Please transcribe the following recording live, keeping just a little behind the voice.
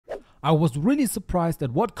I was really surprised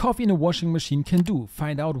at what coffee in a washing machine can do.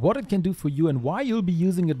 Find out what it can do for you and why you'll be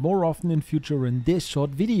using it more often in future in this short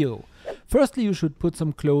video. Firstly, you should put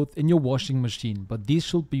some clothes in your washing machine, but these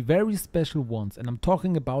should be very special ones, and I'm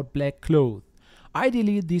talking about black clothes.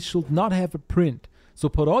 Ideally, these should not have a print, so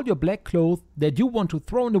put all your black clothes that you want to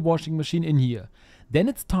throw in the washing machine in here. Then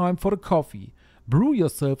it's time for the coffee. Brew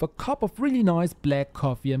yourself a cup of really nice black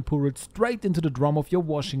coffee and pour it straight into the drum of your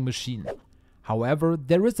washing machine. However,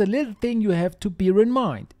 there is a little thing you have to bear in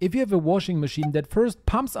mind. If you have a washing machine that first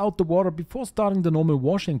pumps out the water before starting the normal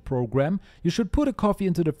washing program, you should put the coffee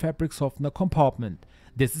into the fabric softener compartment.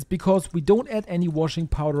 This is because we don't add any washing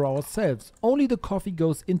powder ourselves, only the coffee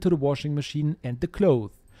goes into the washing machine and the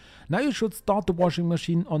clothes. Now you should start the washing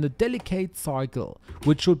machine on a delicate cycle,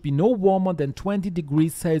 which should be no warmer than 20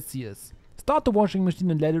 degrees Celsius. Start the washing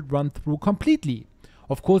machine and let it run through completely.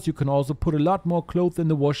 Of course, you can also put a lot more clothes in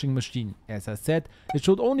the washing machine. As I said, it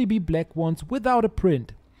should only be black ones without a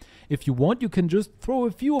print. If you want, you can just throw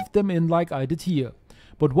a few of them in like I did here.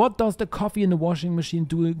 But what does the coffee in the washing machine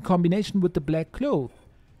do in combination with the black clothes?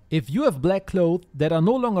 If you have black clothes that are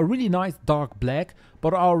no longer really nice dark black,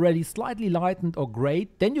 but are already slightly lightened or grayed,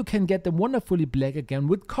 then you can get them wonderfully black again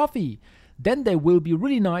with coffee. Then they will be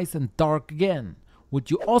really nice and dark again. Would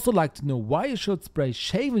you also like to know why you should spray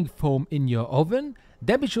shaving foam in your oven?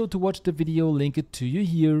 Then be sure to watch the video, link it to you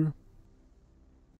here.